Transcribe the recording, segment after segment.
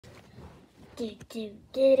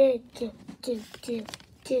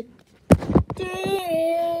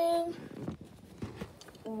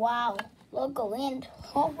Wow, Logoland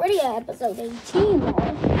already at episode 18.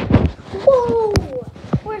 Whoa,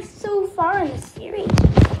 we're so far in the series.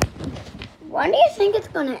 When do you think it's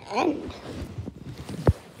gonna end?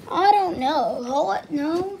 I don't know. All I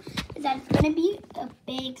know is that it's gonna be a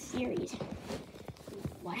big series.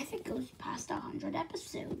 What if it goes past 100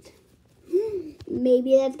 episodes?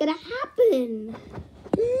 Maybe that's gonna happen.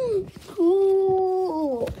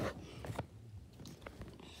 Cool.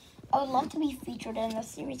 I would love to be featured in the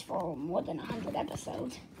series for more than 100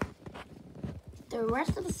 episodes. The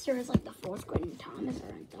rest of the series, like the fourth grade and Thomas,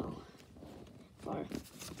 aren't though.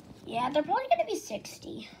 Yeah, they're probably gonna be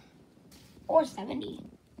 60 or 70.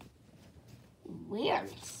 We're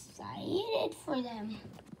excited for them.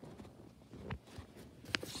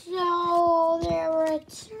 So they're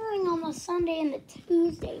returning on the Sunday and the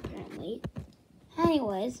Tuesday, apparently.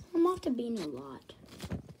 Anyways, I'm off to Bean a Lot.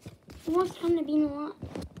 Who wants to come to Bean a Lot?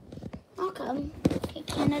 I'll come. Okay,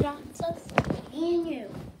 Canada, it's us and you.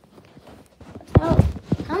 So,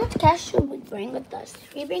 how much cash should we bring with us?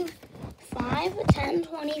 Should we bring 5, 10,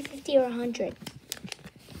 20, 50, or 100?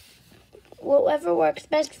 Whatever works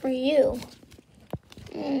best for you.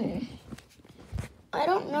 I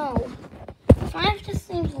don't know. 5 just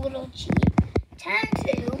seems a little cheap. 10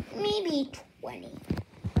 to maybe 20.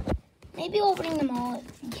 Maybe we'll bring them all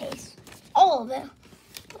in case. All of it.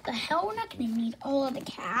 What the hell? We're not going to need all of the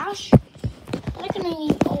cash. We're not going to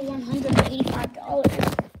need all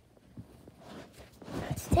 $185.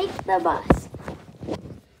 Let's take the bus.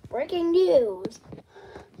 Breaking news.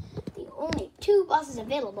 The only 2 buses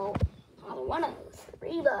available are the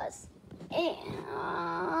 103 bus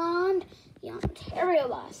and the Ontario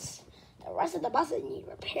bus. The rest of the buses need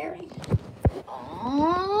repairing.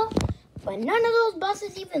 But none of those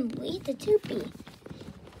buses even lead to Tupi.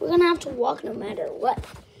 We're gonna have to walk no matter what.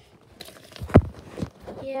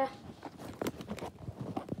 Yeah.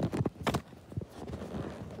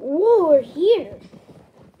 Whoa, we're here.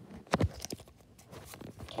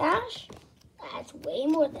 Cash? That's way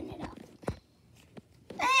more than enough.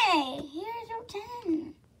 Hey, here's your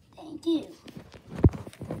 10. Thank you.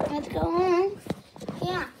 Let's go home.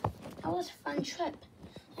 Yeah, that was a fun trip.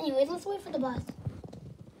 Anyways, let's wait for the bus.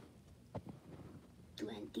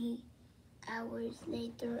 20 hours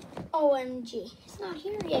later. OMG, it's not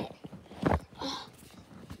here yet.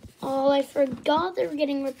 Oh, I forgot they were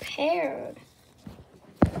getting repaired.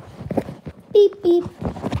 Beep, beep.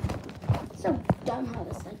 So dumb how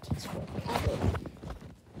this like takes forever.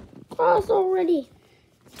 Cross already.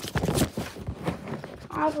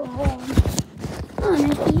 I'll go home. Oh,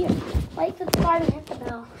 nice to hear. Like, subscribe, and hit the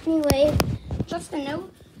bell. Anyway, just a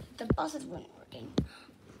note, the buses weren't working.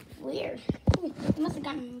 Weird. Ooh, they must have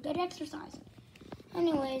gotten good exercise.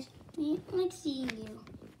 Anyways, we like seeing you.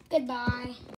 Goodbye.